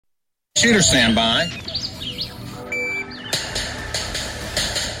Shooter standby.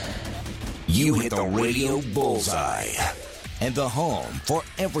 You hit the radio bullseye. And the home for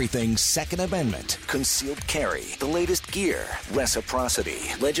everything Second Amendment, concealed carry, the latest gear, reciprocity,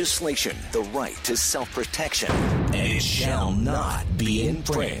 legislation, the right to self-protection, and it shall not be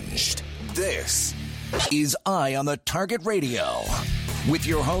infringed. This is Eye on the Target Radio with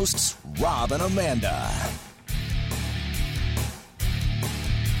your hosts, Rob and Amanda.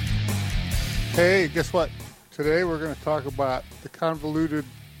 Hey, guess what? Today we're going to talk about the convoluted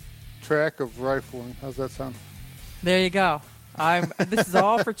track of rifling. How's that sound? There you go. This is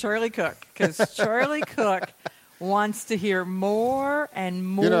all for Charlie Cook, because Charlie Cook wants to hear more and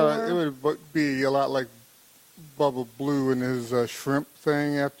more. You know, it would be a lot like Bubba Blue and his shrimp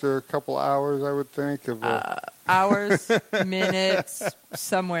thing after a couple hours, I would think. Hours, minutes,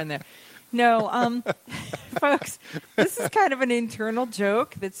 somewhere in there. No, folks, this is kind of an internal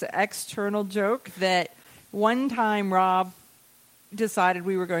joke that's an external joke that one time Rob decided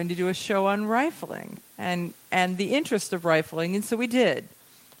we were going to do a show on rifling and the interest of rifling, and so we did.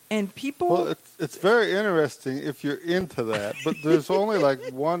 And people... Well, it's very interesting if you're into that, but there's only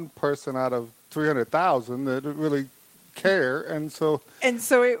like one person out of 300,000 that really care, and so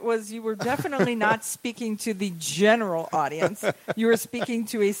it was, you were definitely not speaking to the general audience. You were speaking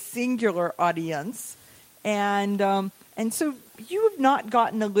to a singular audience, and so you have not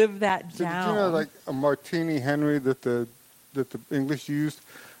gotten to live that down. Did you know, like a Martini Henry that the English used?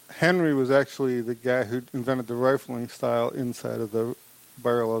 Henry was actually the guy who invented the rifling style inside of the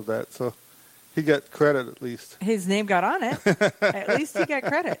barrel of that, so he got credit at least. His name got on it. At least he got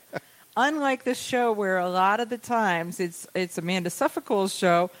credit. Unlike this show where a lot of the times it's Amanda Suffolk's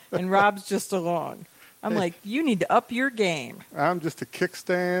show and Rob's just along. I'm like, you need to up your game. I'm just a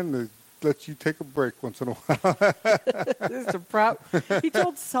kickstand to let you take a break once in a while. Just a prop. He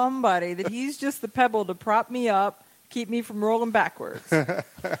told somebody that he's just the pebble to prop me up, keep me from rolling backwards.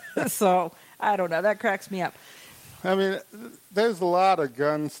 So, I don't know. That cracks me up. I mean, there's a lot of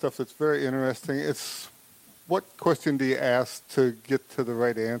gun stuff that's very interesting. It's what question do you ask to get to the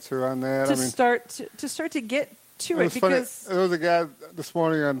right answer on that? Start to get to it, because funny. There was a guy this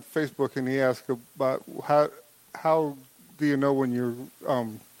morning on Facebook, and he asked about how do you know when your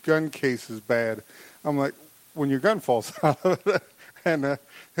gun case is bad? I'm like, when your gun falls out of it. And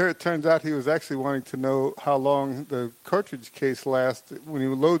here it turns out he was actually wanting to know how long the cartridge case lasts when he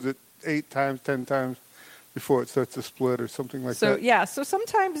loads it 8 times, 10 times before it starts to split or something like that. So, yeah, so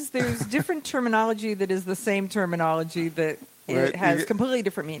sometimes there's different terminology that is the same terminology that it has completely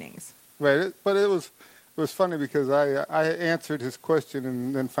different meanings. Right, but it was funny because I answered his question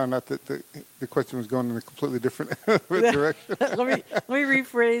and then found out that the question was going in a completely different direction. let me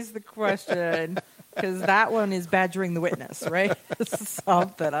rephrase the question, because that one is badgering the witness, right?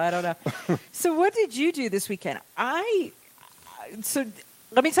 Something, I don't know. So what did you do this weekend? So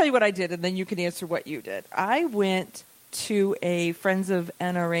let me tell you what I did, and then you can answer what you did. I went to a Friends of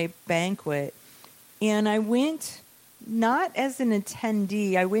NRA banquet, and I went not as an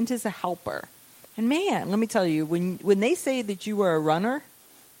attendee. I went as a helper. And man, let me tell you, when they say that you are a runner,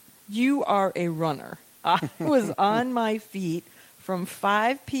 you are a runner. I was on my feet from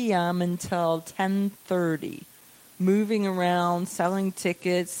 5 p.m. until 10:30, moving around, selling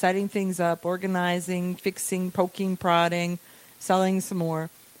tickets, setting things up, organizing, fixing, poking, prodding, selling some more.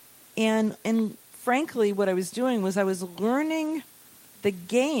 And frankly, what I was doing was I was learning the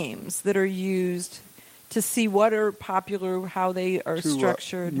games that are used to see what are popular, how they are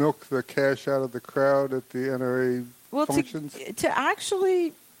structured. Milk the cash out of the crowd at the NRA functions? To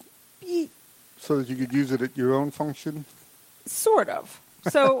actually be... So that you could use it at your own function? Sort of.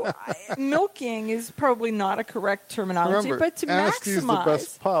 So milking is probably not a correct terminology, Remember, but to honesty maximize... is the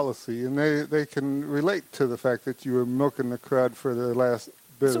best policy, and they can relate to the fact that you were milking the crowd for the last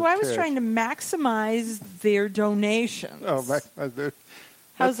bit of So I was cash. trying to maximize their donations. Oh, maximize their...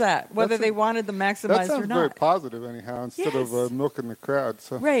 How's that? Whether they wanted them maximized or not. That sounds very positive, anyhow, instead of milking the crowd.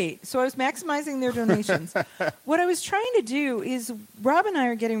 So. Right. So I was maximizing their donations. What I was trying to do is, Rob and I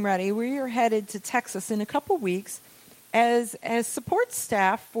are getting ready. We are headed to Texas in a couple weeks as support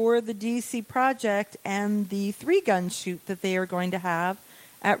staff for the DC project and the 3-gun shoot that they are going to have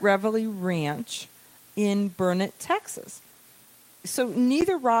at Reveille Ranch in Burnett, Texas. So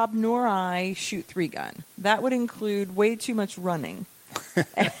neither Rob nor I shoot 3-gun. That would include way too much running.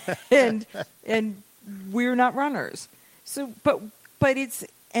 and we're not runners. So but it's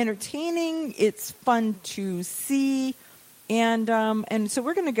entertaining, it's fun to see, and so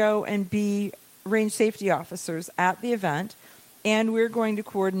we're going to go and be range safety officers at the event, and we're going to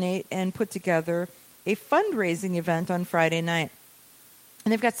coordinate and put together a fundraising event on Friday night.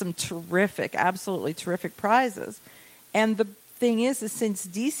 And they've got some terrific, absolutely terrific prizes. And the thing is since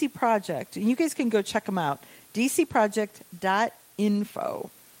DC Project, and you guys can go check them out, dcproject.info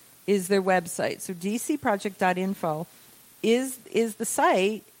is their website. So dcproject.info is the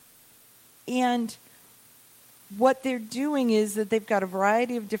site. And what they're doing is that they've got a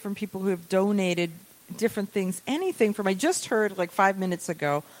variety of different people who have donated different things, anything from, I just heard like 5 minutes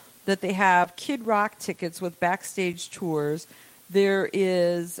ago that they have Kid Rock tickets with backstage tours. There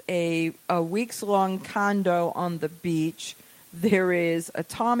is a weeks-long condo on the beach. There is a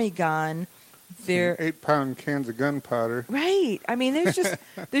Tommy gun. There 8-pound cans of gunpowder. Right. I mean, there's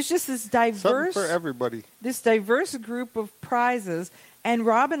just this diverse, something for everybody. This diverse group of prizes. And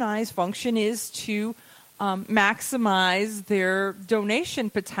Rob and I's function is to maximize their donation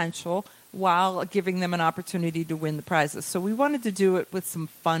potential while giving them an opportunity to win the prizes. So we wanted to do it with some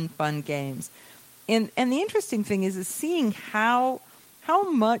fun games. And the interesting thing is seeing how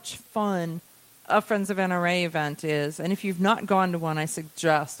much fun a Friends of NRA event is. And if you've not gone to one, I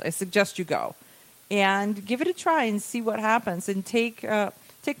suggest you go and give it a try and see what happens, and take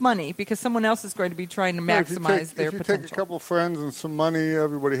money, because someone else is going to be trying to maximize their potential. If you take a couple of friends and some money,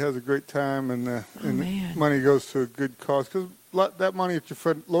 everybody has a great time, and money goes to a good cause, because that money at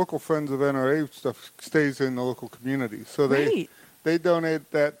your local Friends of NRA stuff stays in the local community. So they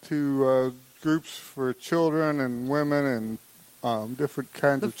donate that to groups for children and women and different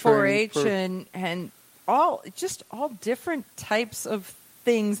kinds of training. The 4-H and all different types of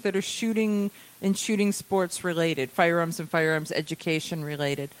things that are shooting sports related, firearms and firearms education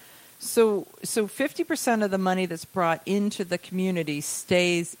related. So 50% of the money that's brought into the community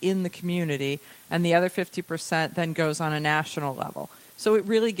stays in the community, and the other 50% then goes on a national level. So it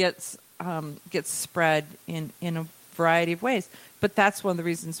really gets spread in a variety of ways. But that's one of the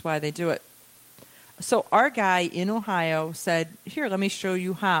reasons why they do it. So our guy in Ohio said, "Here, let me show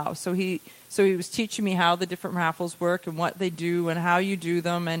you how." So he was teaching me how the different raffles work and what they do and how you do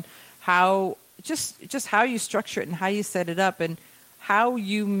them, and how just how you structure it and how you set it up and how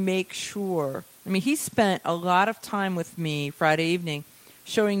you make sure. I mean, he spent a lot of time with me Friday evening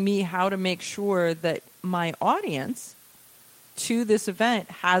showing me how to make sure that my audience to this event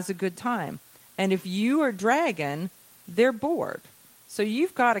has a good time. And if you are dragging, they're bored. So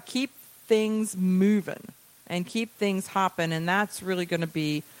you've got to keep things moving and keep things hopping, and that's really going to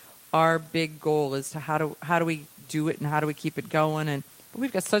be our big goal, is to how do we do it and how do we keep it going. And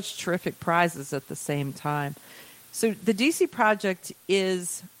we've got such terrific prizes at the same time. So the DC Project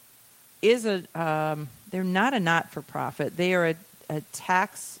is a they're not a not-for-profit. They are a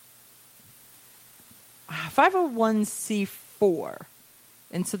tax 501c4,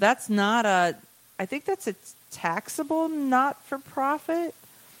 and so that's not I think that's a taxable not-for-profit.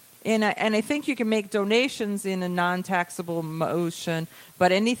 And I think you can make donations in a non-taxable motion,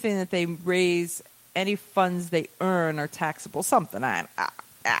 but anything that they raise, any funds they earn are taxable. Something I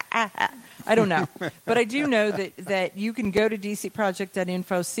don't know, but I do know that you can go to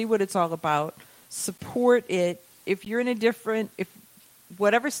dcproject.info, see what it's all about, support it. If you're in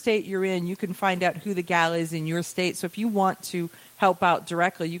whatever state you're in, you can find out who the gal is in your state. So if you want to help out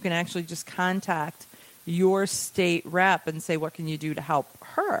directly, you can actually just contact your state rep and say, what can you do to help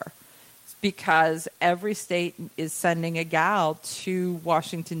her? Because every state is sending a gal to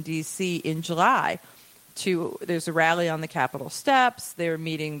Washington, D.C. in July. There's a rally on the Capitol steps. They're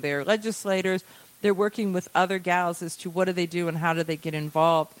meeting their legislators. They're working with other gals as to what do they do and how do they get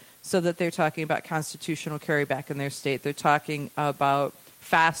involved, so that they're talking about constitutional carry back in their state. They're talking about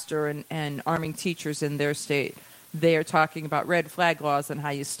FASTER and arming teachers in their state. They're talking about red flag laws and how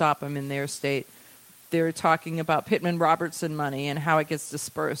you stop them in their state. They're talking about Pittman-Robertson money and how it gets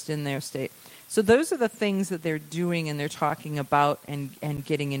dispersed in their state. So those are the things that they're doing and they're talking about and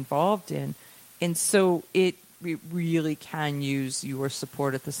getting involved in. And so it really can use your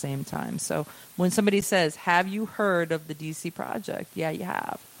support at the same time. So when somebody says, have you heard of the DC Project? Yeah, you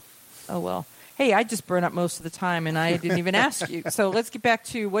have. Oh, well. Hey, I just burn up most of the time and I didn't even ask you. So let's get back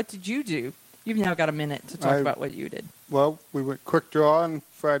to, what did you do? You've now got a minute to talk about what you did. Well, we went quick draw on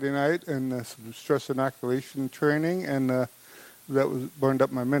Friday night and some stress inoculation training, and that was burned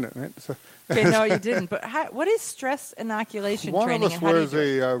up my minute, right? So, okay, no, you didn't. But what is stress inoculation training? One of us wears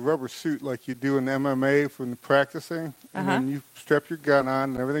a rubber suit like you do in MMA from the practicing, and then you strap your gun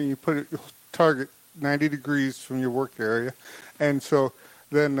on and everything. You put it, target 90 degrees from your work area, and so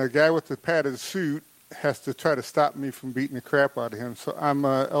then the guy with the padded suit has to try to stop me from beating the crap out of him. So I'm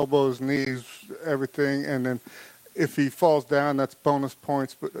elbows, knees, everything, and then if he falls down, that's bonus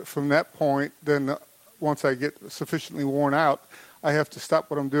points. But from that point, then once I get sufficiently worn out, I have to stop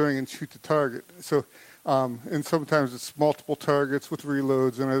what I'm doing and shoot the target. So And sometimes it's multiple targets with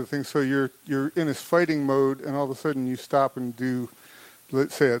reloads and other things. So you're in this fighting mode, and all of a sudden you stop and do,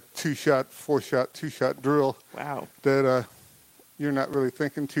 let's say, a 2-shot, 4-shot, 2-shot drill. Wow. That you're not really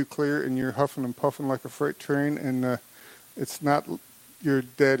thinking too clear, and you're huffing and puffing like a freight train, and it's not your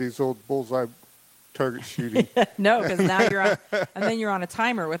daddy's old bullseye target shooting. No, because now you're on, and then you're on a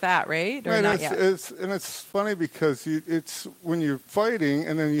timer with that, right? Or right, not yet? It's funny because it's when you're fighting,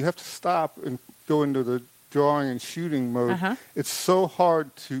 and then you have to stop and go into the drawing and shooting mode. It's so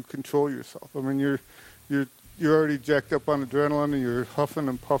hard to control yourself. I mean, you're already jacked up on adrenaline, and you're huffing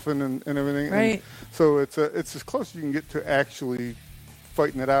and puffing and everything. Right. And so it's as close as you can get to actually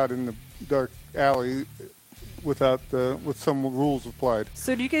fighting it out in the dark alley with some rules applied.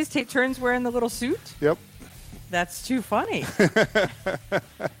 So do you guys take turns wearing the little suit? Yep. That's too funny.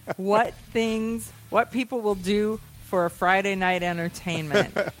 What people will do for a Friday night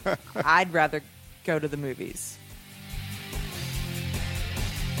entertainment. I'd rather go to the movies.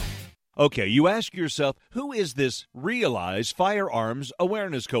 Okay, you ask yourself, who is this Realize Firearms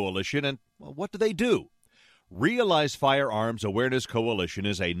Awareness Coalition, and what do they do? Realize Firearms Awareness Coalition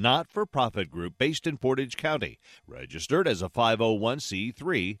is a not-for-profit group based in Portage County, registered as a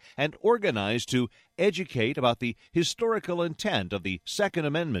 501c3, and organized to educate about the historical intent of the Second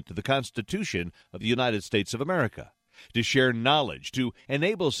Amendment to the Constitution of the United States of America, to share knowledge, to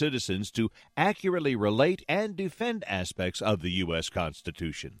enable citizens to accurately relate and defend aspects of the U.S.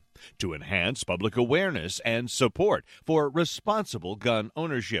 Constitution, to enhance public awareness and support for responsible gun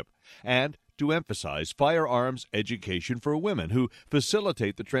ownership, and to emphasize firearms education for women who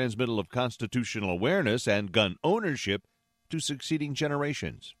facilitate the transmittal of constitutional awareness and gun ownership to succeeding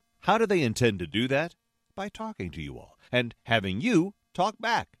generations. How do they intend to do that? By talking to you all and having you talk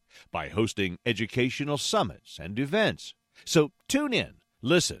back, by hosting educational summits and events. So tune in,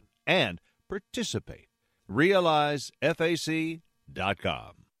 listen, and participate.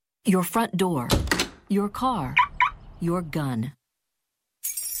 RealizeFAC.com. Your front door, your car, your gun.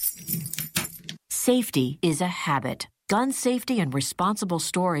 Safety is a habit. Gun safety and responsible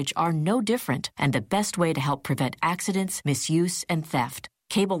storage are no different, and the best way to help prevent accidents, misuse, and theft.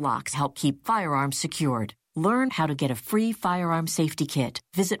 Cable locks help keep firearms secured. Learn how to get a free firearm safety kit.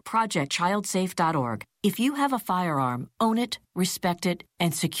 Visit ProjectChildSafe.org. If you have a firearm, own it, respect it,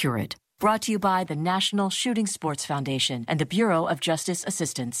 and secure it. Brought to you by the National Shooting Sports Foundation and the Bureau of Justice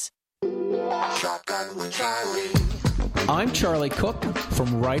Assistance. Shotgun with Charlie. I'm Charlie Cook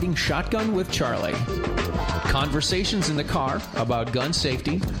from Riding Shotgun with Charlie. Conversations in the car about gun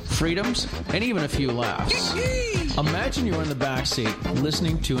safety, freedoms, and even a few laughs. Imagine you're in the back seat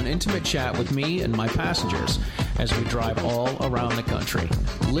listening to an intimate chat with me and my passengers as we drive all around the country.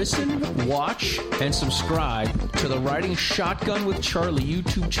 Listen, watch, and subscribe to the Riding Shotgun with Charlie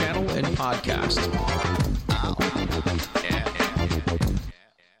YouTube channel and podcast.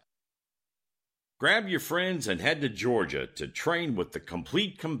 Grab your friends and head to Georgia to train with the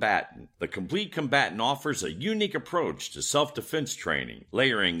Complete Combatant. The Complete Combatant offers a unique approach to self-defense training,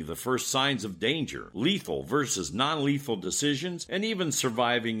 layering the first signs of danger, lethal versus non-lethal decisions, and even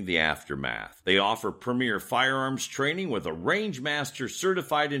surviving the aftermath. They offer premier firearms training with a range master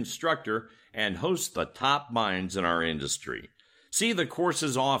certified instructor and host the top minds in our industry. See the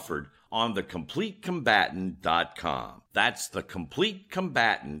courses offered on thecompletecombatant.com. That's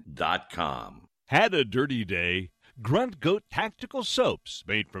thecompletecombatant.com. Had a dirty day? Grunt Goat Tactical Soaps,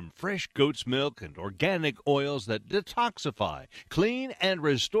 made from fresh goat's milk and organic oils that detoxify, clean, and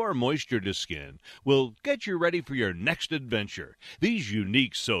restore moisture to skin, will get you ready for your next adventure. These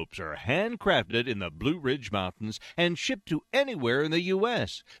unique soaps are handcrafted in the Blue Ridge Mountains and shipped to anywhere in the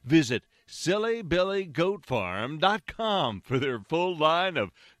U.S. Visit SillyBillyGoatFarm.com for their full line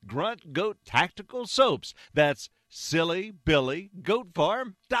of Grunt Goat Tactical Soaps. That's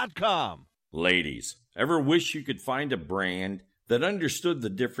SillyBillyGoatFarm.com. Ladies, ever wish you could find a brand that understood the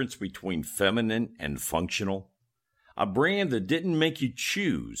difference between feminine and functional? A brand that didn't make you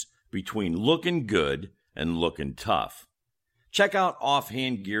choose between looking good and looking tough. Check out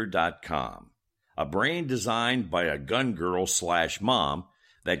offhandgear.com, a brand designed by a gun girl / mom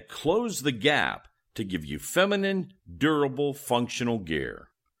that closed the gap to give you feminine, durable, functional gear.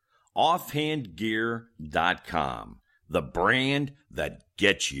 Offhandgear.com, the brand that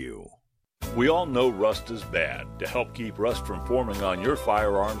gets you. We all know rust is bad. To help keep rust from forming on your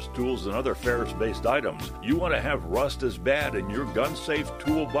firearms, tools, and other ferrous-based items, you want to have Rust is Bad in your gun-safe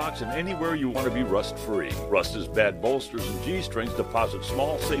toolbox and anywhere you want to be rust-free. Rust is Bad bolsters and G-strings deposit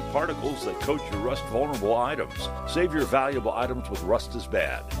small, safe particles that coat your rust-vulnerable items. Save your valuable items with Rust is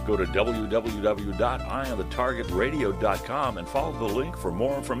Bad. Go to www.EyeOnTheTargetRadio.com and follow the link for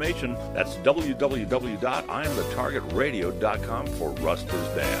more information. That's www.EyeOnTheTargetRadio.com for Rust is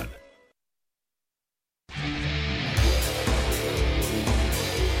Bad.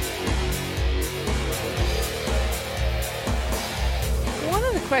 One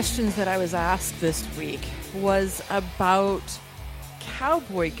of the questions that I was asked this week was about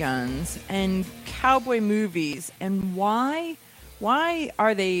cowboy guns and cowboy movies, and why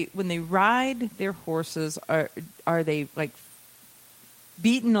are they, when they ride their horses, are they like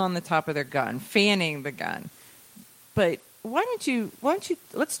beating on the top of their gun, fanning the gun? But why don't you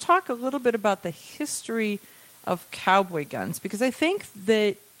let's talk a little bit about the history of cowboy guns, because I think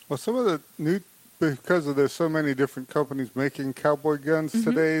that some of the new, because there's so many different companies making cowboy guns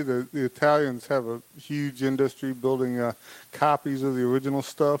today, the Italians have a huge industry building copies of the original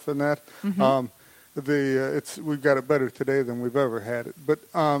stuff and that. We've got it better today than we've ever had it. But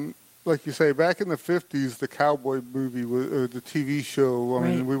like you say, back in the 50s, the cowboy movie, or the TV show, I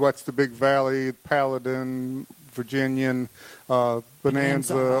mean, we watched The Big Valley, Paladin, Virginian,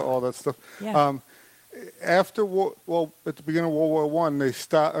 Bonanza, all that stuff. Yeah. After at the beginning of World War One, they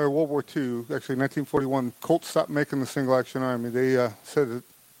stopped, or World War Two, actually 1941. Colt stopped making the single action army. They said that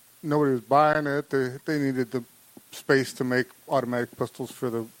nobody was buying it. They needed the space to make automatic pistols for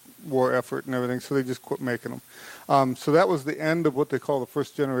the war effort and everything, so they just quit making them. So that was the end of what they call the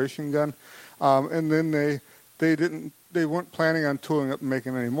first generation gun. And then they weren't planning on tooling up and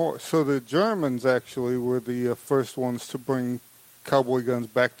making any more. So the Germans actually were the first ones to bring cowboy guns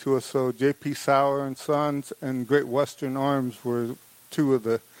back to us. So J.P. Sauer and Sons and Great Western Arms were two of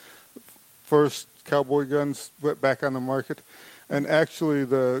the first cowboy guns back on the market. And actually,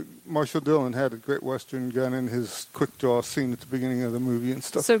 the Marshall Dillon had a Great Western gun in his quick draw scene at the beginning of the movie and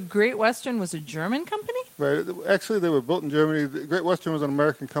stuff. So Great Western was a German company? Right. Actually, they were built in Germany. The Great Western was an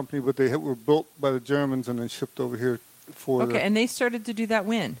American company, but they were built by the Germans and then shipped over here for. Okay, and they started to do that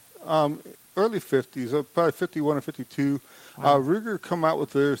when? Early 50s, probably 51 or 52. Wow. Ruger come out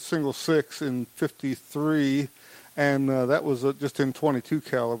with their single 6 in 53, and that was just in .22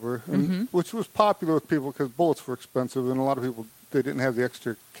 caliber, and, which was popular with people because bullets were expensive, and a lot of people, they didn't have the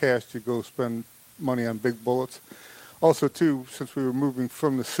extra cash to go spend money on big bullets. Also, too, since we were moving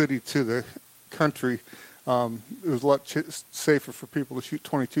from the city to the country, it was a lot safer for people to shoot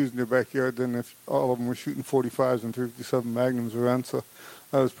 .22s in their backyard than if all of them were shooting 45s and 357 Magnums around, so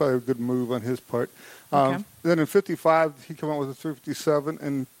that was probably a good move on his part. Okay. Then in 55, he came out with a 357,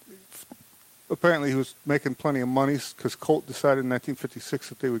 and apparently he was making plenty of money because Colt decided in 1956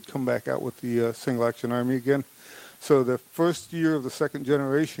 that they would come back out with the single-action army again. So the first year of the second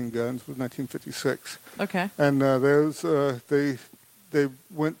generation guns was 1956. Okay. And they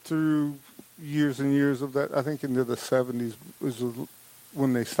went through years and years of that. I think into the 70s was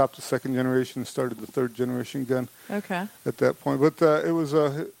when they stopped the second generation and started the third generation gun. Okay. At that point. But it was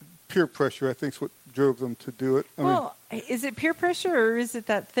peer pressure, I think, is what drove them to do it. I mean, is it peer pressure, or is it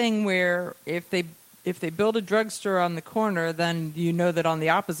that thing where if they build a drugstore on the corner, then you know that on the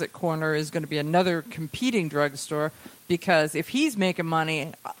opposite corner is going to be another competing drugstore, because if he's making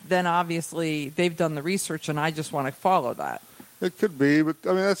money, then obviously they've done the research and I just want to follow that. It could be, but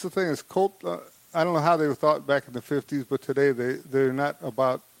I mean, that's the thing is Colt, I don't know how they thought back in the 50s, but today they're not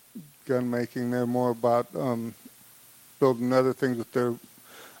about gun making. They're more about building other things with their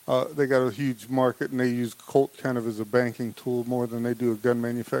they got a huge market, and they use Colt kind of as a banking tool more than they do a gun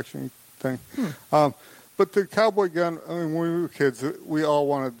manufacturing thing. But the cowboy gun, I mean, when we were kids, we all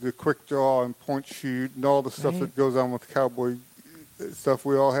wanted the quick draw and point shoot and all the stuff that goes on with cowboy stuff.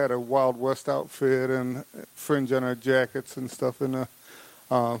 We all had a Wild West outfit and fringe on our jackets and stuff. And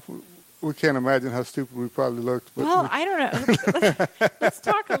we can't imagine how stupid we probably looked. But I don't know. Let's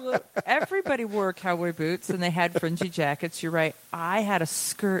talk a little. Everybody wore cowboy boots and they had fringy jackets. You're right. I had a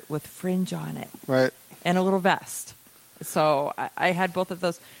skirt with fringe on it. Right. And a little vest. So I had both of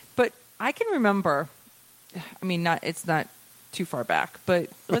those. But I can remember, I mean, it's not too far back, but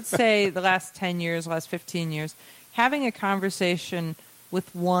let's say the last 10 years, last 15 years, having a conversation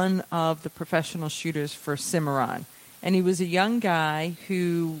with one of the professional shooters for Cimarron. And he was a young guy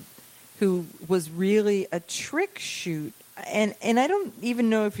who was really a trick shoot. And I don't even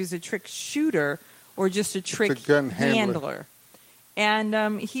know if he's a trick shooter or just a trick gun handler.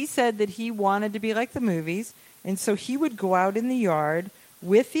 And he said that he wanted to be like the movies. And so he would go out in the yard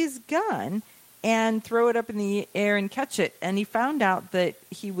with his gun and throw it up in the air and catch it. And he found out that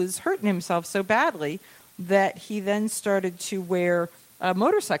he was hurting himself so badly that he then started to wear a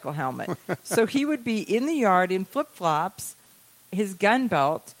motorcycle helmet. So he would be in the yard in flip-flops, his gun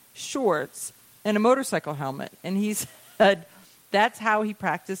belt, shorts, and a motorcycle helmet. And he said that's how he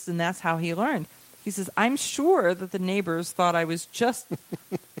practiced and that's how he learned. He says, I'm sure that the neighbors thought I was just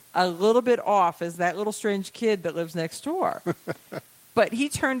a little bit off as that little strange kid that lives next door. But he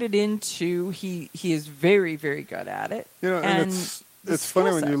turned it into, he is very, very good at it. And it's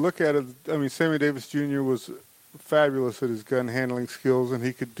funny when you look at it. I mean, Sammy Davis Jr. was fabulous at his gun handling skills, and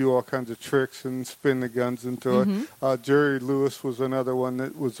he could do all kinds of tricks and spin the guns into it. Jerry Lewis was another one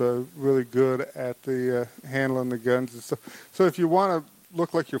that was really good at the handling the guns and stuff. So if you want to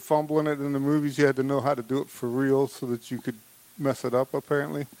look like you're fumbling it in the movies, you had to know how to do it for real so that you could mess it up,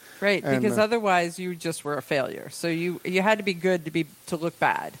 apparently. Right, because otherwise you just were a failure. So you had to be good to look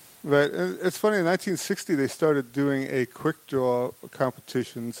bad. Right. It's funny, in 1960 they started doing a quick draw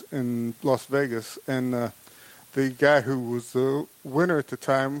competitions in Las Vegas, and the guy who was the winner at the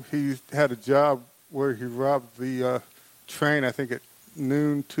time, he had a job where he robbed the train, I think at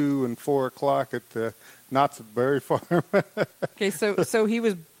noon, 2 and 4 o'clock at the Knott's Berry Farm. Okay,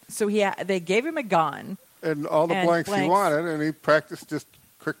 they gave him a gun. And all the blanks he wanted, and he practiced just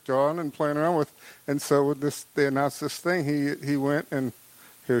quick drawing and playing around with. And so when they announced this thing, he went, and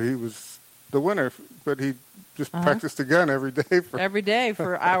here he was the winner. But he just practiced the gun every day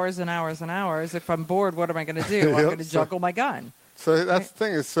for hours and hours and hours. If I'm bored, what am I going to do? I'm going to juggle my gun. So that's the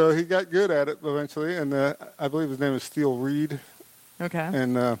thing. So he got good at it eventually, and I believe his name is Steele Reed. Okay.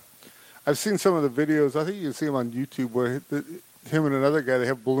 And I've seen some of the videos. I think you can see him on YouTube where him and another guy, they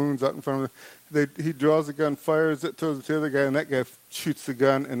have balloons out in front of them. He draws the gun, fires it, throws it to the other guy, and that guy shoots the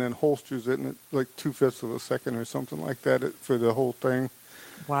gun and then holsters it in like 2/5 of a second or something like that for the whole thing.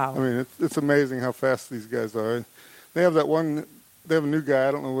 Wow. I mean, it's amazing how fast these guys are. They have they have a new guy,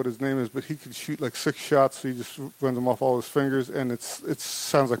 I don't know what his name is, but he can shoot like 6 shots, so he just runs them off all his fingers, and it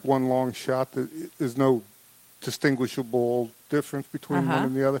sounds like one long shot. There's no distinguishable difference between one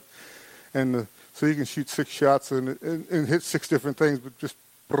and the other. And so you can shoot 6 shots and hit 6 different things, but just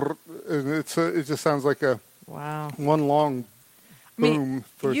and it just sounds like a one long boom.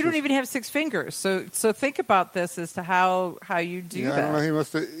 You don't even have 6 fingers, so think about this as to how you do that. I don't know. He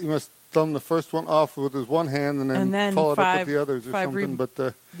must thumb the first one off with his one hand and then follow it up with the others or something. But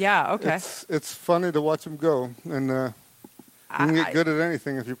okay, it's funny to watch him go, and you can get good at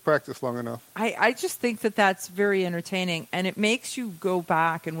anything if you practice long enough. I just think that that's very entertaining, and it makes you go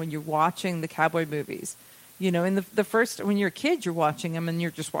back, and when you're watching the cowboy movies, in the first, when you're a kid, you're watching them, and you're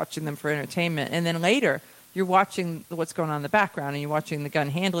just watching them for entertainment, and then later, you're watching what's going on in the background, and you're watching the gun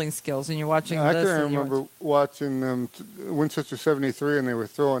handling skills, and you're watching this. I can remember watching Winchester 73, and they were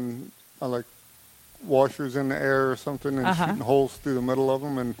throwing like washers in the air or something and shooting holes through the middle of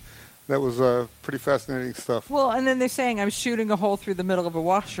them, and that was pretty fascinating stuff. Well, and then they're saying I'm shooting a hole through the middle of a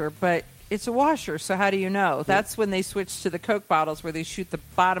washer, but it's a washer, so how do you know? That's when they switched to the Coke bottles where they shoot the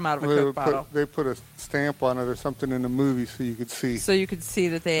bottom out of a Coke bottle. They put a stamp on it or something in the movie so you could see. So you could see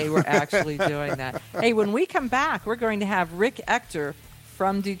that they were actually doing that. Hey, when we come back, we're going to have Rick Ector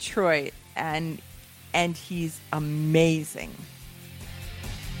from Detroit, and he's amazing.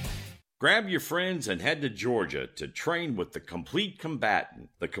 Grab your friends and head to Georgia to train with the Complete Combatant.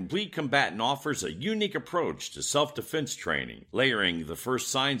 The Complete Combatant offers a unique approach to self-defense training, layering the first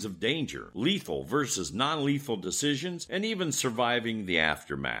signs of danger, lethal versus non-lethal decisions, and even surviving the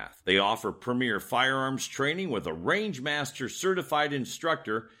aftermath. They offer premier firearms training with a range master certified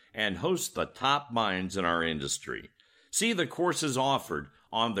instructor and host the top minds in our industry. See the courses offered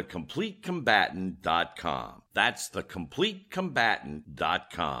on thecompletecombatant.com. That's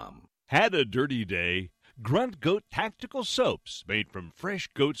thecompletecombatant.com. Had a dirty day? Grunt Goat Tactical Soaps, made from fresh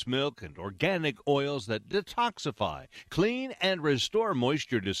goat's milk and organic oils that detoxify, clean, and restore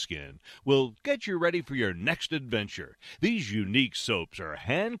moisture to skin, will get you ready for your next adventure. These unique soaps are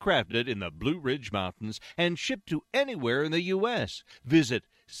handcrafted in the Blue Ridge Mountains and shipped to anywhere in the U.S. Visit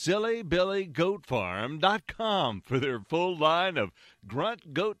SillyBillyGoatFarm.com for their full line of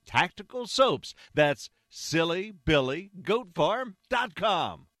Grunt Goat Tactical Soaps. That's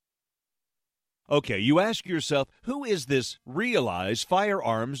SillyBillyGoatFarm.com. Okay, you ask yourself, who is this Realize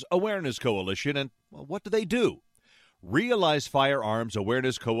Firearms Awareness Coalition, and what do they do? Realize Firearms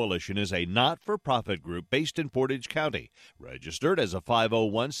Awareness Coalition is a not-for-profit group based in Portage County, registered as a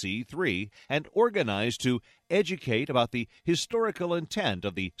 501c3, and organized to educate about the historical intent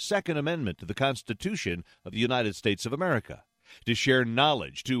of the Second Amendment to the Constitution of the United States of America. to share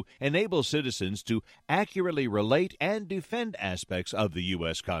knowledge, to enable citizens to accurately relate and defend aspects of the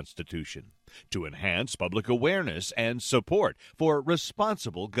U.S. Constitution, to enhance public awareness and support for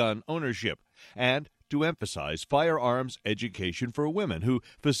responsible gun ownership, and to emphasize firearms education for women who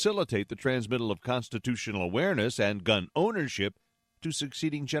facilitate the transmittal of constitutional awareness and gun ownership to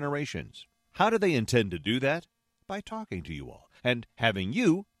succeeding generations. How do they intend to do that? By talking to you all and having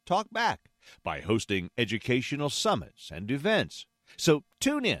you talk back, by hosting educational summits and events. So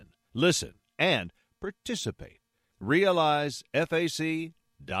tune in, listen, and participate.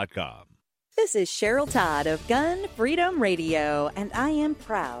 RealizeFAC.com. This is Cheryl Todd of Gun Freedom Radio, and I am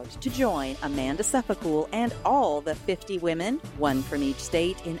proud to join Amanda Suffolcool and all the 50 women, one from each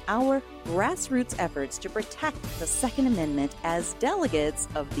state, in our grassroots efforts to protect the Second Amendment as delegates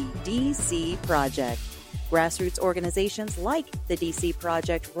of the DC Project. Grassroots organizations like the DC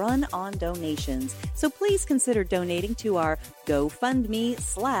Project run on donations, so please consider donating to our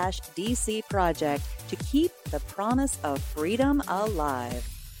GoFundMe/DC Project to keep the promise of freedom alive.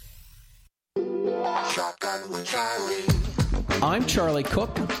 Shotgun with Charlie. I'm Charlie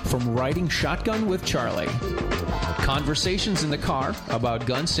Cook from Riding Shotgun with Charlie. Conversations in the car about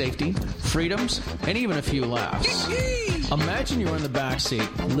gun safety, freedoms, and even a few laughs. Imagine you're in the back seat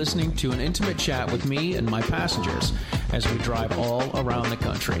listening to an intimate chat with me and my passengers as we drive all around the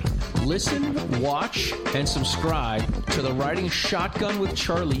country. Listen, watch, and subscribe to the Riding Shotgun with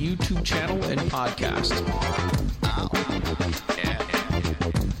Charlie YouTube channel and podcast.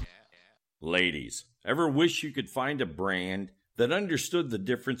 Ladies, ever wish you could find a brand that understood the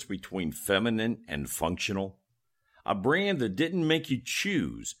difference between feminine and functional? A brand that didn't make you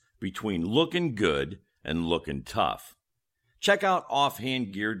choose between looking good and looking tough. Check out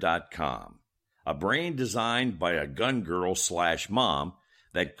offhandgear.com, a brand designed by a gun girl/mom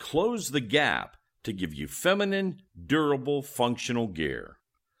that closed the gap to give you feminine, durable, functional gear.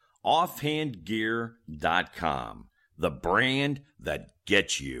 Offhandgear.com, the brand that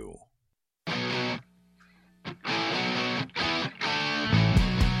gets you.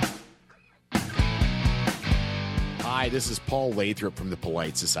 Hi, this is Paul Lathrop from the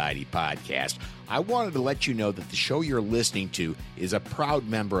Polite Society podcast. I wanted to let you know that the show you're listening to is a proud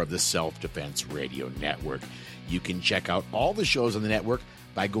member of the Self-Defense Radio Network. You can check out all the shows on the network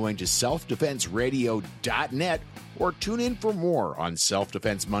by going to selfdefenseradio.net or tune in for more on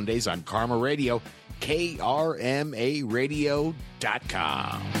Self-Defense Mondays on Karma Radio,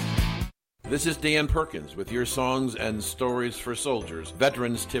 krmaradio.com. This is Dan Perkins with your Songs and Stories for Soldiers,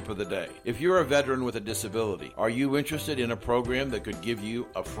 Veterans Tip of the Day. If you're a veteran with a disability, are you interested in a program that could give you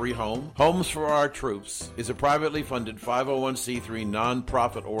a free home? Homes for Our Troops is a privately funded 501c3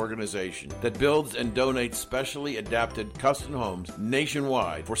 nonprofit organization that builds and donates specially adapted custom homes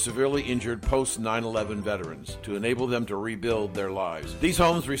nationwide for severely injured post-9/11 veterans to enable them to rebuild their lives. These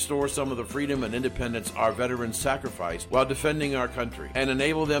homes restore some of the freedom and independence our veterans sacrificed while defending our country and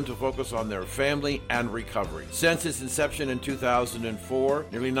enable them to focus on their family and recovery. Since its inception in 2004,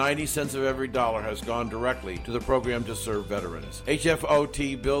 nearly 90 cents of every dollar has gone directly to the program to serve veterans.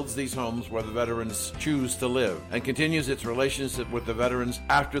 HFOT builds these homes where the veterans choose to live and continues its relationship with the veterans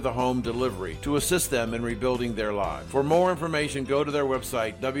after the home delivery to assist them in rebuilding their lives. For more information, go to their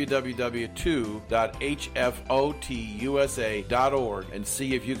website, www.hfotusa.org, and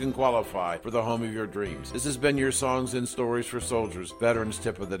see if you can qualify for the home of your dreams. This has been your Songs and Stories for Soldiers, Veterans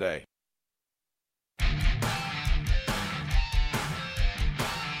Tip of the Day.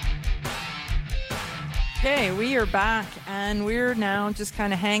 Okay, we are back, and we're now just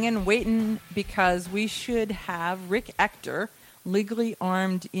kind of hanging, waiting, because we should have Rick Ector, legally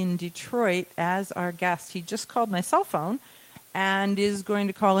armed in Detroit, as our guest. He just called my cell phone and is going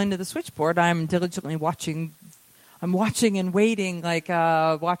to call into the switchboard. I'm diligently watching. I'm watching and waiting, like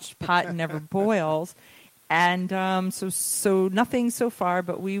watched pot never boils. And so nothing so far,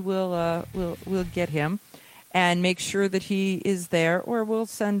 but we will we'll get him and make sure that he is there, or we'll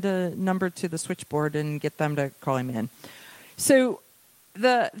send a number to the switchboard and get them to call him in. So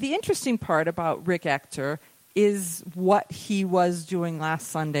the interesting part about Rick Ector is what he was doing last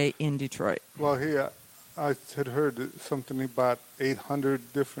Sunday in Detroit. Well, I had heard something about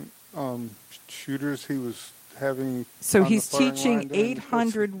 800 different shooters he was having. So he's teaching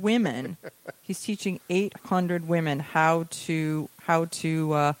 800 women. He's teaching 800 women how to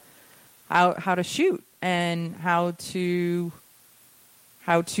shoot and how to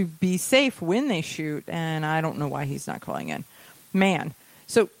be safe when they shoot. And I don't know why he's not calling in. Man,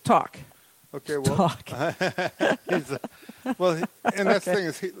 so talk. Okay, well, and that's the thing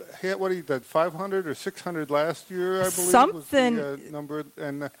is, he had, what he did, 500 or 600 last year, I believe, Something. was the number.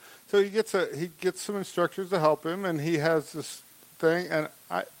 And so he gets some instructors to help him, and he has this thing. And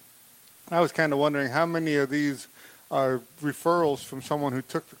I was kind of wondering how many of these are referrals from someone who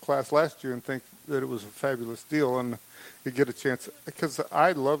took the class last year and think that it was a fabulous deal, and you get a chance, because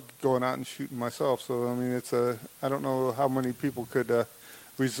I love going out and shooting myself. So I mean, I don't know how many people could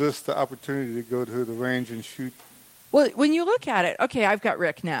resist the opportunity to go to the range and shoot. Well, when you look at it, okay, I've got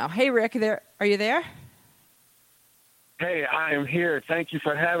Rick now. Hey, Rick, are you there? Hey, I am here. Thank you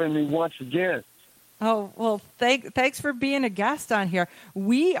for having me once again. Oh, well, thanks for being a guest on here.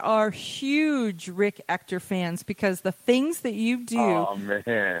 We are huge Rick Ector fans because the things that you do. Oh,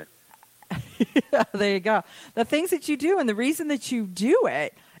 man. There you go. The things that you do and the reason that you do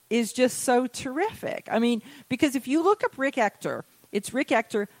it is just so terrific. I mean, because if you look up Rick Ector, it's Rick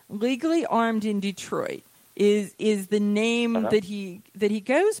Ector, legally armed in Detroit, is the name that he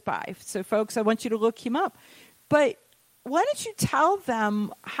goes by. So, folks, I want you to look him up. But why don't you tell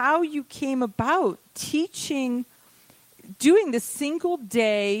them how you came about teaching, doing the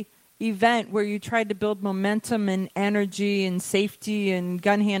single-day event where you tried to build momentum and energy and safety and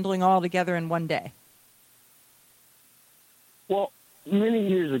gun handling all together in one day? Well, many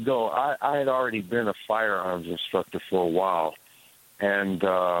years ago, I had already been a firearms instructor for a while. And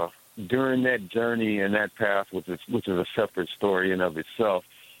during that journey and that path, which is a separate story in of itself,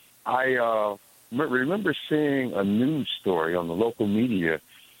 I remember seeing a news story on the local media,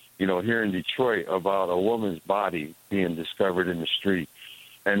 here in Detroit about a woman's body being discovered in the street.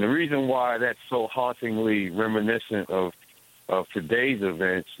 And the reason why that's so hauntingly reminiscent of today's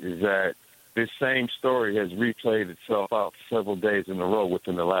events is that this same story has replayed itself out several days in a row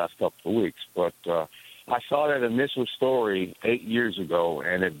within the last couple of weeks. But I saw that initial story 8 years ago,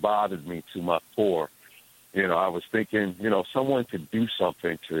 and it bothered me to my core. I was thinking, someone could do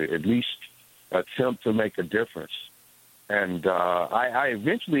something to at least attempt to make a difference. And I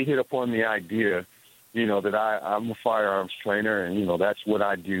eventually hit upon the idea, that I'm a firearms trainer, and, that's what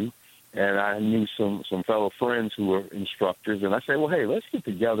I do. And I knew some fellow friends who were instructors, and I said, well, hey, let's get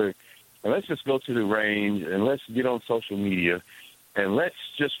together, and let's just go to the range, and let's get on social media, and let's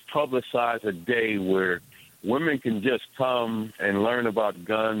just publicize a day where women can just come and learn about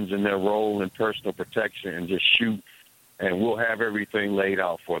guns and their role in personal protection and just shoot, and we'll have everything laid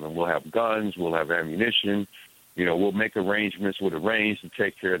out for them. We'll have guns, we'll have ammunition, we'll make arrangements with the range to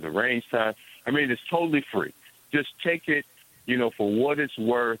take care of the range time. I mean, it's totally free. Just take it, for what it's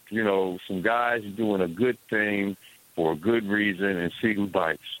worth, some guys doing a good thing for a good reason and see who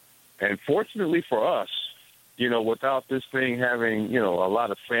bites. And fortunately for us, without this thing having, a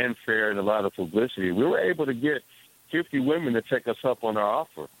lot of fanfare and a lot of publicity, we were able to get 50 women to take us up on our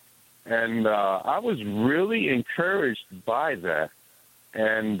offer. And I was really encouraged by that.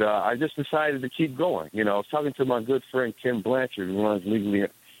 And I just decided to keep going. I was talking to my good friend Ken Blanchard, who runs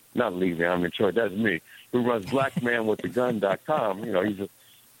not legally, I'm in Detroit, that's me, who runs blackmanwiththegun.com.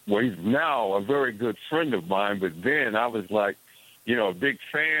 He's now a very good friend of mine, but then I was like, a big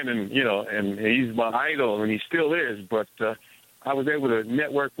fan, and and he's my idol, and he still is. But I was able to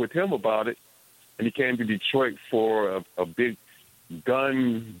network with him about it, and he came to Detroit for a big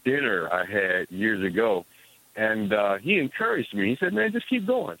gun dinner I had years ago, and he encouraged me. He said, "Man, just keep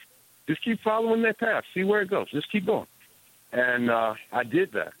going, just keep following that path, see where it goes, just keep going." And I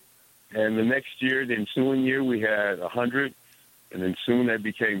did that. And the next year, the ensuing year, we had 100, and then soon that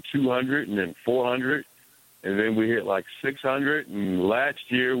became 200, and then 400. And then we hit like 600, and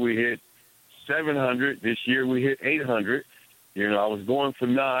last year we hit 700. This year we hit 800. I was going for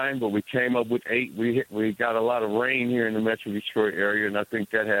 9, but we came up with 8. We got a lot of rain here in the Metro Detroit area, and I think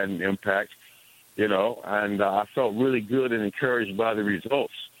that had an impact, and I felt really good and encouraged by the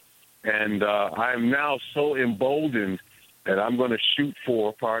results. And I am now so emboldened that I'm going to shoot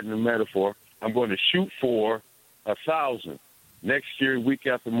for, pardon the metaphor, I'm going to shoot for 1,000. Next year, week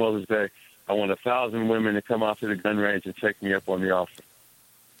after Mother's Day, I want 1,000 women to come out to the gun range and take me up on the offer.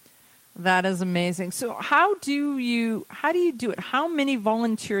 That is amazing. So how do you do it? How many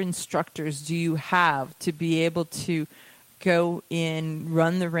volunteer instructors do you have to be able to go in,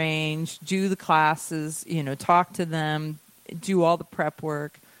 run the range, do the classes, talk to them, do all the prep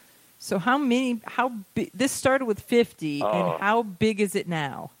work? So this started with 50, and how big is it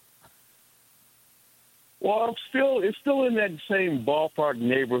now? Well, it's still in that same ballpark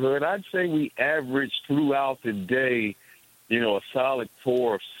neighborhood. I'd say we average throughout the day, a solid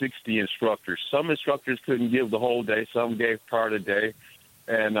core of 60 instructors. Some instructors couldn't give the whole day. Some gave part of the day.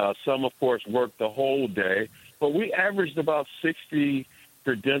 And some, of course, worked the whole day. But we averaged about 60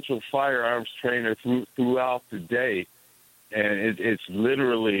 credentialed firearms trainer throughout the day, and it's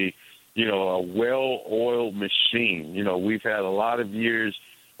literally, a well-oiled machine. We've had a lot of years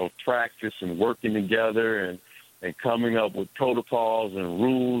of practice and working together and coming up with protocols and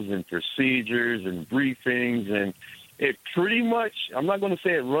rules and procedures and briefings, and it pretty much, I'm not going to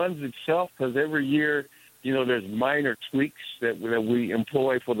say it runs itself, because every year, there's minor tweaks that we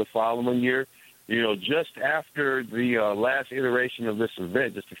employ for the following year. Just after the last iteration of this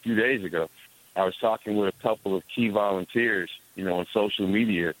event, just a few days ago, I was talking with a couple of key volunteers, on social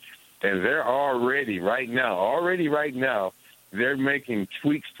media, and they're already right now, they're making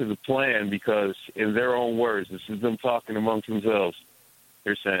tweaks to the plan because, in their own words, this is them talking amongst themselves,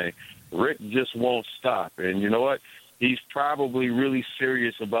 they're saying, Rick just won't stop. And you know what? He's probably really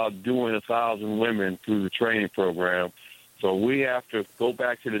serious about doing 1,000 women through the training program. So we have to go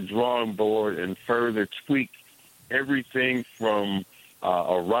back to the drawing board and further tweak everything from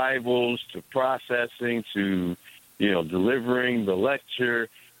arrivals to processing to, delivering the lecture,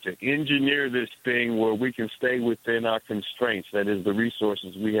 to engineer this thing where we can stay within our constraints. That is the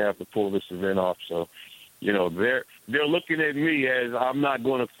resources we have to pull this event off. So, they're looking at me as I'm not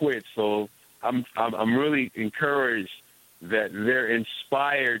going to quit. So I'm really encouraged that they're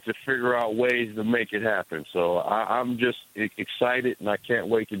inspired to figure out ways to make it happen. So I'm just excited, and I can't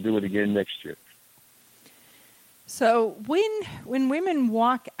wait to do it again next year. So when women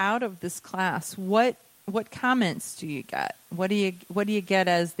walk out of this class, what comments do you get? What do you get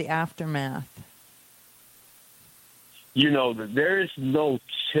as the aftermath? There is no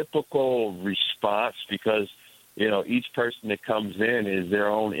typical response because, each person that comes in is their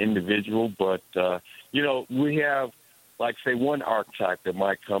own individual. But, we have, like, say, one archetype that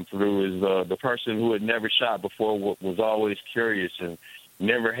might come through is the person who had never shot before, was always curious and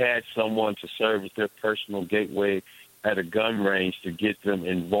never had someone to serve as their personal gateway at a gun range to get them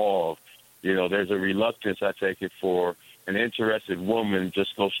involved. There's a reluctance, I take it, for an interested woman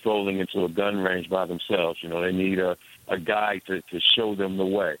just go strolling into a gun range by themselves. They need a guide to show them the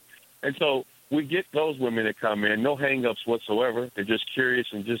way. And so we get those women that come in, no hang-ups whatsoever. They're just curious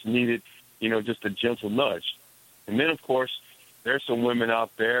and just needed, just a gentle nudge. And then, of course, there's some women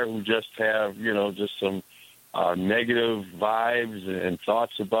out there who just have, just some negative vibes and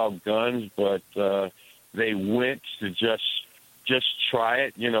thoughts about guns, but they went to just try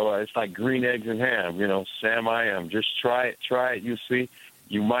it. It's like green eggs and ham. Sam, I am. Just try it. You see,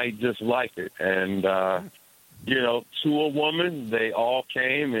 you might just like it. And, to a woman, they all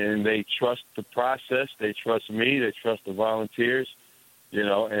came and they trust the process. They trust me. They trust the volunteers,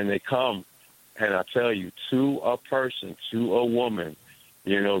 and they come. And I tell you, to a person, to a woman,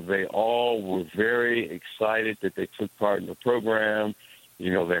 they all were very excited that they took part in the program. They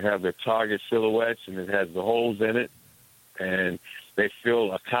have their target silhouettes, and it has the holes in it. And they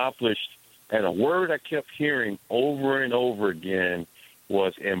feel accomplished. And a word I kept hearing over and over again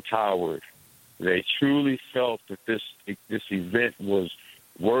was empowered. They truly felt that this event was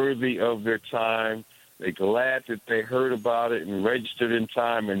worthy of their time. They're glad that they heard about it and registered in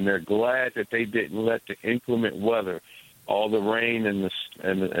time, and they're glad that they didn't let the inclement weather, all the rain and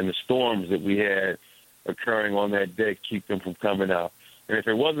the storms that we had occurring on that day, keep them from coming out. And if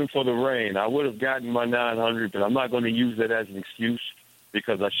it wasn't for the rain, I would have gotten my 900, but I'm not going to use that as an excuse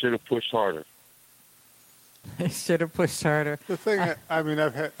because I should have pushed harder. I should have pushed harder. The thing, I've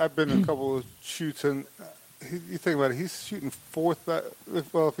been in a couple of shoots, and you think about it, he's shooting 4,000.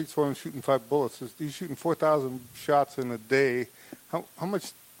 Well, if he's shooting 5 bullets, he's shooting 4,000 shots in a day. How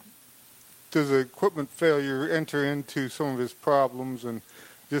much does the equipment failure enter into some of his problems and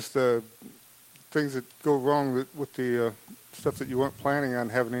just things that go wrong with the stuff that you weren't planning on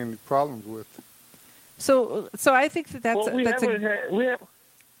having any problems with? So I think that's.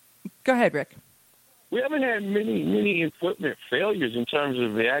 Go ahead, Rick. We haven't had many equipment failures in terms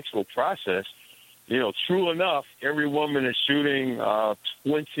of the actual process. True enough, every woman is shooting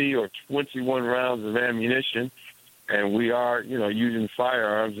 20 or 21 rounds of ammunition, and we are, using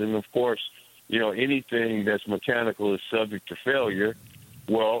firearms. And, of course, anything that's mechanical is subject to failure.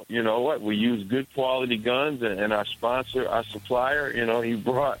 Well, you know what? We use good quality guns, and our sponsor, our supplier, he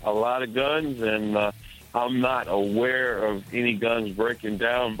brought a lot of guns, and I'm not aware of any guns breaking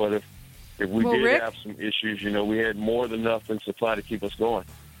down, but if we did Rick, have some issues, we had more than enough in supply to keep us going.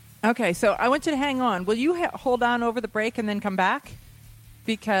 Okay, so I want you to hang on. Will you hold on over the break and then come back?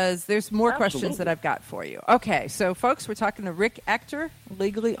 Because there's more questions that I've got for you. Okay, so folks, we're talking to Rick Ector,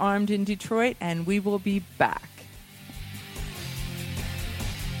 legally armed in Detroit, and we will be back.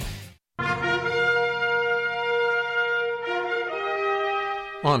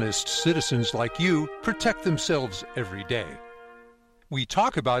 Honest citizens like you protect themselves every day. We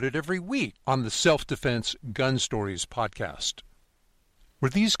talk about it every week on the Self-Defense Gun Stories podcast. Were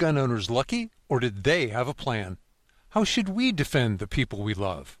these gun owners lucky, or did they have a plan? How should we defend the people we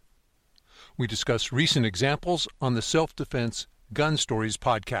love? We discuss recent examples on the Self-Defense Gun Stories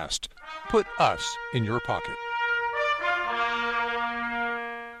podcast. Put us in your pocket.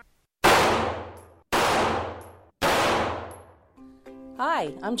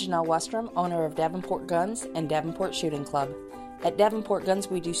 Hi, I'm Janelle Westrom, owner of Davenport Guns and Davenport Shooting Club. At Davenport Guns,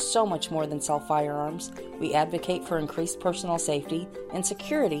 we do so much more than sell firearms. We advocate for increased personal safety and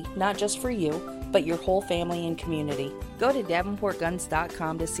security, not just for you, but your whole family and community. Go to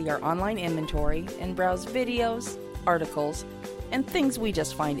DavenportGuns.com to see our online inventory and browse videos, articles, and things we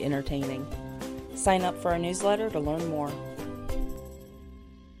just find entertaining. Sign up for our newsletter to learn more.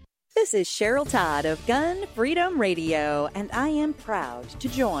 This is Cheryl Todd of Gun Freedom Radio, and I am proud to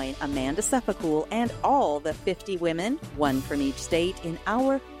join Amanda Suffolk and all the 50 women, one from each state, in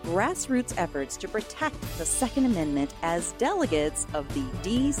our grassroots efforts to protect the Second Amendment as delegates of the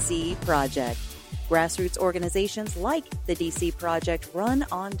DC Project. Grassroots organizations like the DC Project run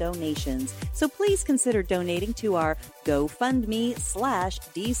on donations, so please consider donating to our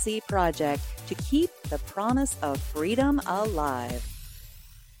GoFundMe/DC Project to keep the promise of freedom alive.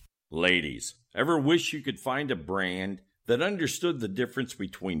 Ladies, ever wish you could find a brand that understood the difference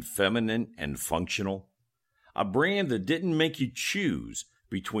between feminine and functional? A brand that didn't make you choose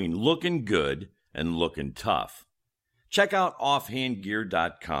between looking good and looking tough? Check out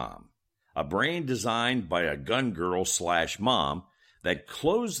offhandgear.com, a brand designed by a gun girl/mom that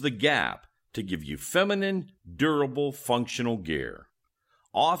closed the gap to give you feminine, durable, functional gear.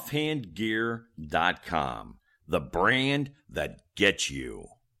 Offhandgear.com, the brand that gets you.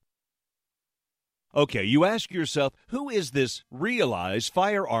 Okay, you ask yourself, who is this Realize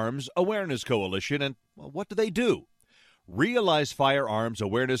Firearms Awareness Coalition, and what do they do? Realize Firearms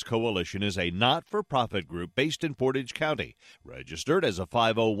Awareness Coalition is a not-for-profit group based in Portage County, registered as a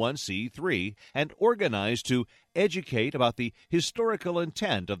 501c3, and organized to educate about the historical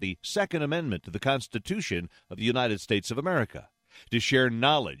intent of the Second Amendment to the Constitution of the United States of America, to share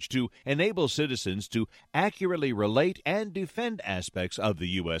knowledge, to enable citizens to accurately relate and defend aspects of the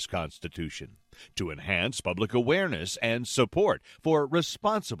U.S. Constitution, to enhance public awareness and support for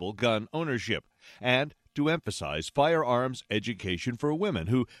responsible gun ownership, and to emphasize firearms education for women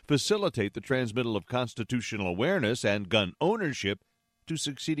who facilitate the transmittal of constitutional awareness and gun ownership to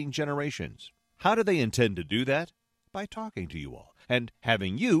succeeding generations. How do they intend to do that? By talking to you all and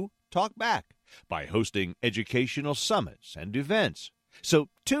having you talk back, by hosting educational summits and events. So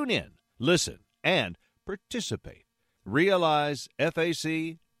tune in, listen, and participate.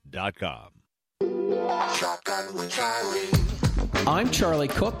 RealizeFAC.com. Shotgun with Charlie. I'm Charlie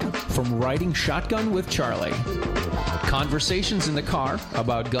Cook from Riding Shotgun with Charlie. Conversations in the car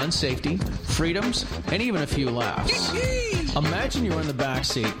about gun safety, freedoms, and even a few laughs. Imagine you're in the back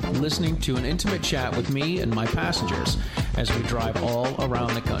seat listening to an intimate chat with me and my passengers as we drive all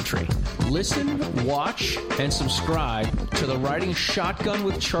around the country. Listen, watch, and subscribe to the Riding Shotgun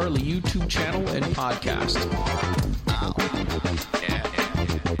with Charlie YouTube channel and podcast.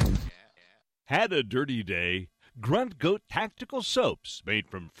 Had a dirty day? Grunt Goat Tactical Soaps, made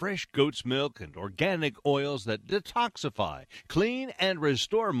from fresh goat's milk and organic oils that detoxify, clean, and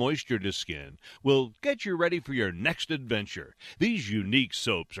restore moisture to skin, will get you ready for your next adventure. These unique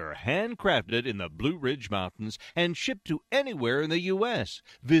soaps are handcrafted in the Blue Ridge Mountains and shipped to anywhere in the U.S.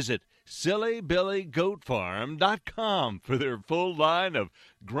 Visit SillyBillyGoatFarm.com for their full line of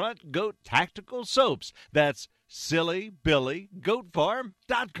Grunt Goat Tactical Soaps. That's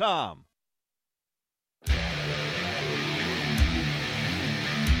SillyBillyGoatFarm.com.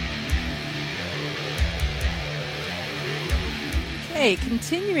 Okay,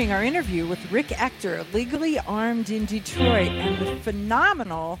 continuing our interview with Rick Ector, legally armed in Detroit, and the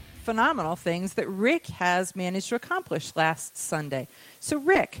phenomenal things that Rick has managed to accomplish last Sunday. So,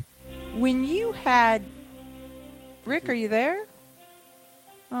 Rick, when you had... Rick, are you there?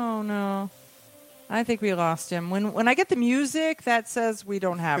 Oh, no. I think we lost him. When I get the music, that says we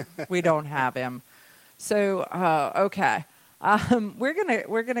don't have him. So, okay.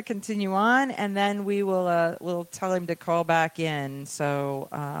 We're gonna continue on, and then we'll tell him to call back in. So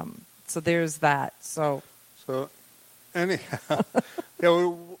there's that. So anyhow,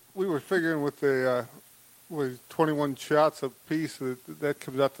 yeah, we were figuring with the 21 shots a piece that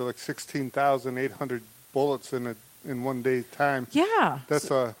comes out to like 16,800 bullets in one day's time. Yeah,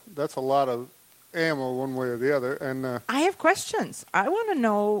 that's a lot of ammo one way or the other. And I have questions. I want to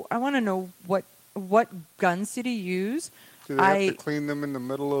know what guns did he use? Do they have to clean them in the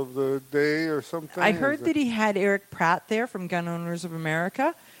middle of the day or something? I heard that he had Eric Pratt there from Gun Owners of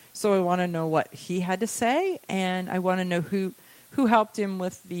America, so I want to know what he had to say, and I want to know who helped him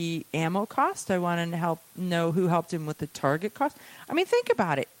with the ammo cost. I want to know who helped him with the target cost. I mean, think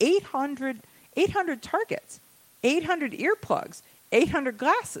about it. 800 targets, 800 earplugs, 800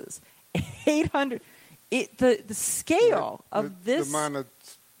 glasses, 800... the scale of this... The amount of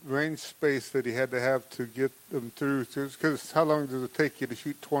range space that he had to have to get them through. Because how long does it take you to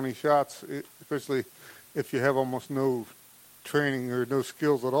shoot 20 shots, especially if you have almost no training or no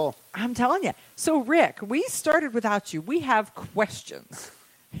skills at all? I'm telling you. So, Rick, we started without you. We have questions.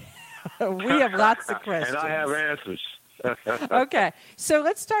 We have lots of questions. And I have answers. Okay. So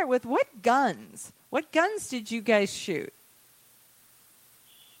let's start with what guns? What guns did you guys shoot?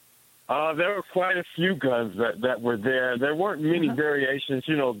 There were quite a few guns that were there. There weren't many variations.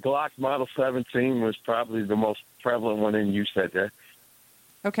 You know, Glock Model 17 was probably the most prevalent one in use that day.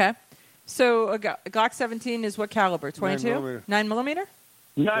 Okay. So a Glock 17 is what caliber? 22? 9 millimeter?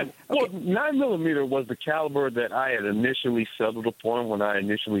 9 millimeter was the caliber that I had initially settled upon when I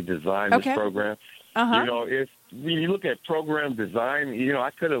initially designed this program. You know, when you look at program design, you know,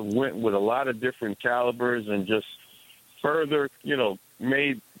 I could have went with a lot of different calibers and just further, you know,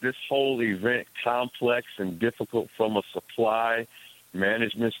 made this whole event complex and difficult from a supply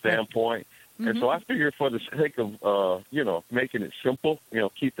management standpoint. And so I figured for the sake of, you know, making it simple, you know,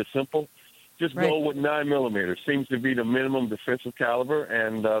 keep it simple, just go with 9 millimeter. Seems to be the minimum defensive caliber,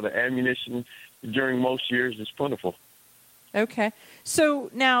 and the ammunition during most years is plentiful. Okay.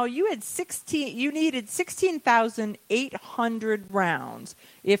 So now you had you needed 16,800 rounds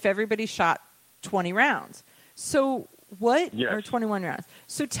if everybody shot 20 rounds. So what, or 21 rounds.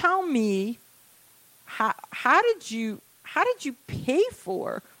 So tell me, how did you pay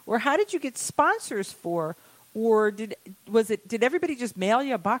for, or how did you get sponsors for, or did everybody just mail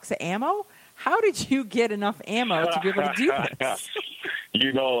you a box of ammo? How did you get enough ammo to be able to do this?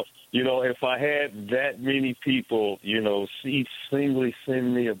 You know, if I had that many people, you know, singly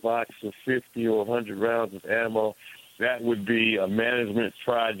send me a box of 50 or 100 rounds of ammo, that would be a management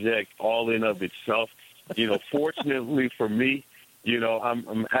project all in of itself. You know, fortunately for me, you know,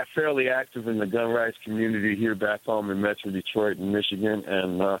 I'm fairly active in the gun rights community here back home in Metro Detroit and Michigan,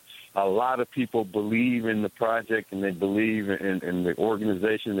 and a lot of people believe in the project, and they believe in the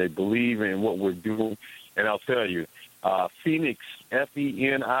organization. They believe in what we're doing. And I'll tell you, Phoenix,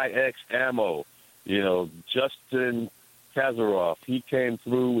 F-E-N-I-X ammo, you know, Justin Kazaroff, he came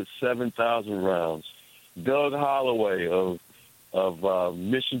through with 7,000 rounds. Doug Holloway of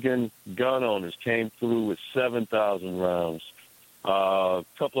Michigan gun owners came through with 7,000 rounds. A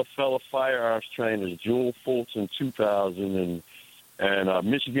couple of fellow firearms trainers, Jewel Fulton, 2,000, and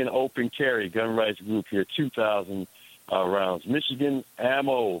Michigan Open Carry Gun Rights Group here, 2,000 rounds. Michigan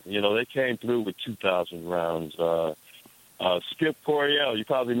Ammo, you know, they came through with 2,000 rounds. Skip Coryell, you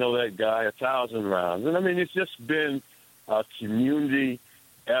probably know that guy, 1,000 rounds. And, I mean, it's just been a community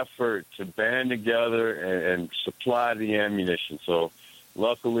effort to band together and supply the ammunition. So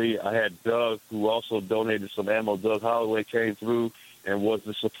luckily I had Doug, who also donated some ammo. Doug Holloway came through and was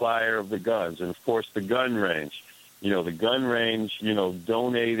the supplier of the guns. And, of course, the gun range. You know, the gun range, you know,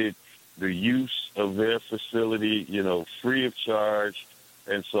 donated the use of their facility, you know, free of charge.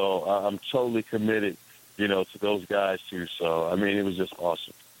 And so I'm totally committed, you know, to those guys too. So, I mean, it was just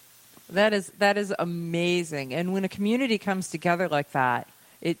awesome. That is amazing. And when a community comes together like that,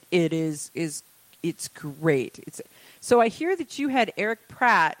 it's great. So I hear that you had Eric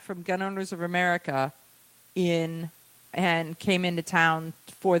Pratt from Gun Owners of America in and came into town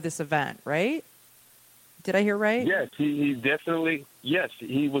for this event, right? Did I hear right? Yes, he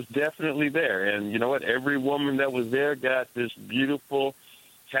was definitely there. And you know what? Every woman that was there got this beautiful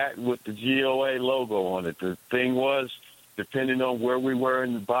hat with the GOA logo on it. The thing was, depending on where we were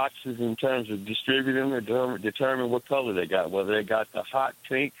in the boxes in terms of distributing them, determine what color they got, whether they got the hot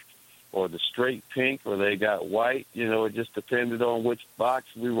pink or the straight pink or they got white. You know, it just depended on which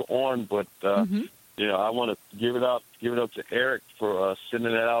box we were on. But, you know, I want to give it up to Eric for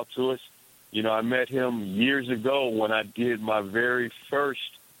sending that out to us. You know, I met him years ago when I did my very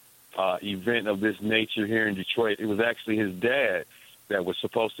first event of this nature here in Detroit. It was actually his dad that was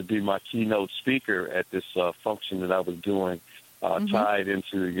supposed to be my keynote speaker at this function that I was doing, tied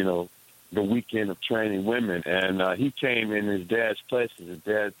into, you know, the weekend of training women. And he came in his dad's place because his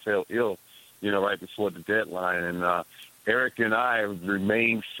dad fell ill, you know, right before the deadline. And Eric and I have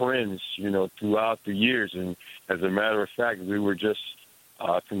remained friends, you know, throughout the years. And as a matter of fact, we were just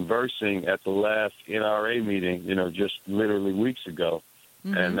conversing at the last NRA meeting, you know, just literally weeks ago.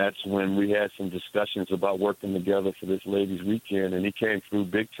 Mm-hmm. And that's when we had some discussions about working together for this ladies' weekend, and he came through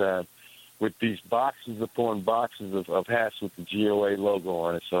big time with these boxes upon boxes of hats with the GOA logo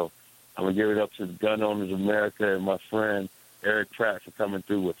on it. So I'm going to give it up to the Gun Owners of America and my friend Eric Pratt for coming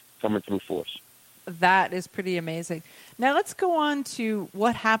through for us. That is pretty amazing. Now let's go on to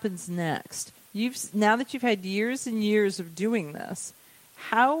what happens next. Now that you've had years and years of doing this,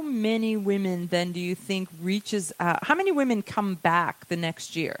 how many women then do you think reaches out? How many women come back the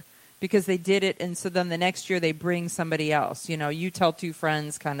next year because they did it, and so then the next year they bring somebody else? You tell two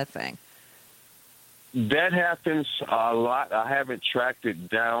friends kind of thing. That happens a lot. I haven't tracked it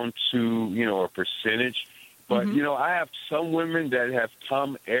down to, a percentage. But, I have some women that have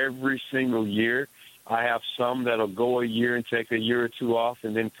come every single year. I have some that'll go a year and take a year or two off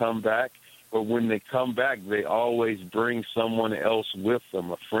and then come back. But when they come back, they always bring someone else with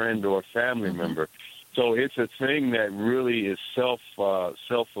them, a friend or a family member. So it's a thing that really is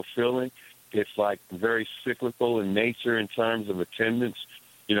self-fulfilling. It's like very cyclical in nature in terms of attendance.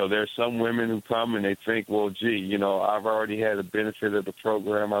 There's some women who come and they think, well, gee, I've already had the benefit of the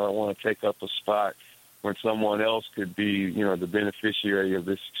program. I don't want to take up a spot when someone else could be, the beneficiary of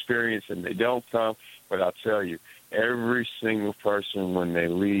this experience, and they don't come. But I'll tell you, every single person, when they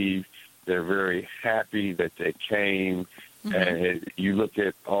leave, they're very happy that they came. And you look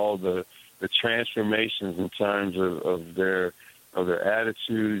at all the transformations in terms of their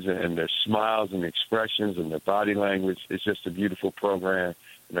attitudes and their smiles and expressions and their body language. It's just a beautiful program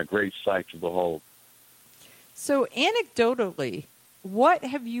and a great sight to behold. So anecdotally, what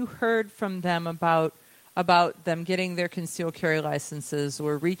have you heard from them about them getting their concealed carry licenses,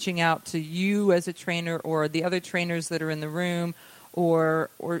 or reaching out to you as a trainer or the other trainers that are in the room, or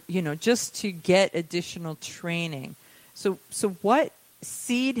just to get additional training? So what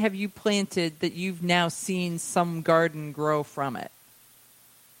seed have you planted that you've now seen some garden grow from it?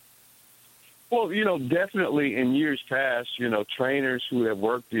 Well, definitely in years past, trainers who have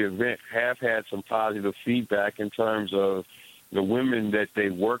worked the event have had some positive feedback in terms of the women that they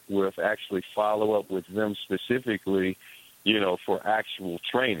work with actually follow up with them specifically, for actual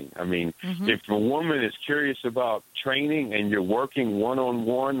training. I mean, if a woman is curious about training and you're working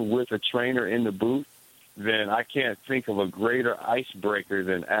one-on-one with a trainer in the booth, then I can't think of a greater icebreaker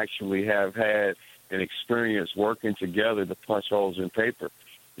than actually have had an experience working together to punch holes in paper.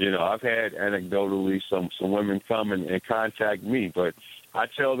 I've had anecdotally some women come and contact me, but I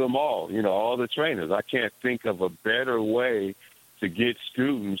tell them all the trainers, I can't think of a better way to get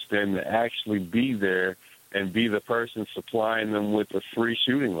students than to actually be there and be the person supplying them with a free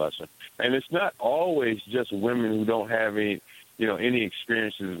shooting lesson. And it's not always just women who don't have any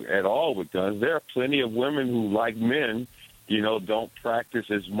experiences at all with guns. There are plenty of women who, like men, don't practice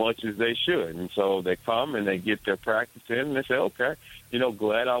as much as they should. And so they come and they get their practice in and they say, okay,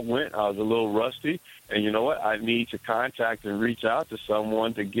 glad I went. I was a little rusty. And you know what? I need to contact and reach out to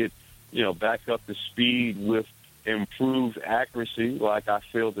someone to get, back up to speed with improved accuracy like I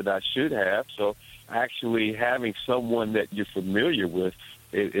feel that I should have. So actually having someone that you're familiar with,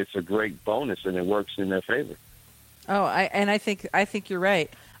 it's a great bonus, and it works in their favor. Oh, I think you're right.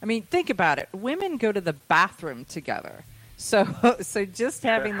 I mean, think about it. Women go to the bathroom together. So just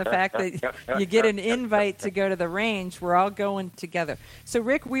having the fact that you get an invite to go to the range, we're all going together. So,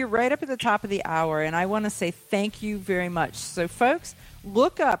 Rick, we're right up at the top of the hour, and I want to say thank you very much. So, folks,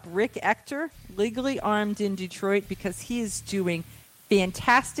 look up Rick Ector, Legally Armed in Detroit, because he is doing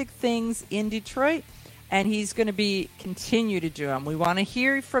fantastic things in Detroit, and he's going to continue to do them. We want to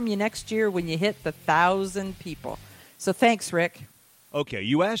hear from you next year when you hit the 1,000 people. So thanks, Rick. Okay,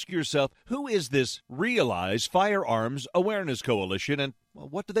 you ask yourself, who is this Realize Firearms Awareness Coalition, and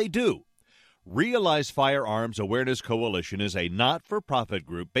what do they do? Realize Firearms Awareness Coalition is a not-for-profit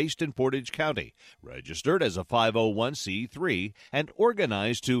group based in Portage County, registered as a 501c3, and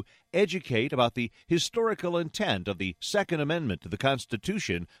organized to educate about the historical intent of the Second Amendment to the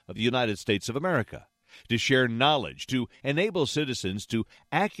Constitution of the United States of America, to share knowledge, to enable citizens to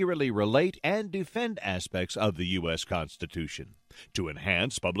accurately relate and defend aspects of the U.S. Constitution, to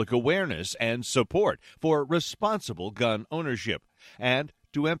enhance public awareness and support for responsible gun ownership, and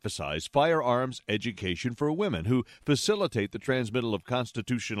to emphasize firearms education for women who facilitate the transmittal of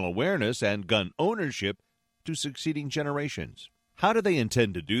constitutional awareness and gun ownership to succeeding generations. How do they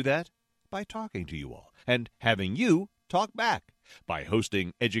intend to do that? By talking to you all and having you talk back, by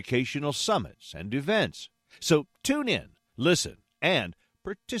hosting educational summits and events. So tune in, listen, and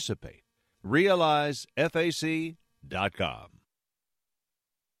participate. RealizeFAC.com.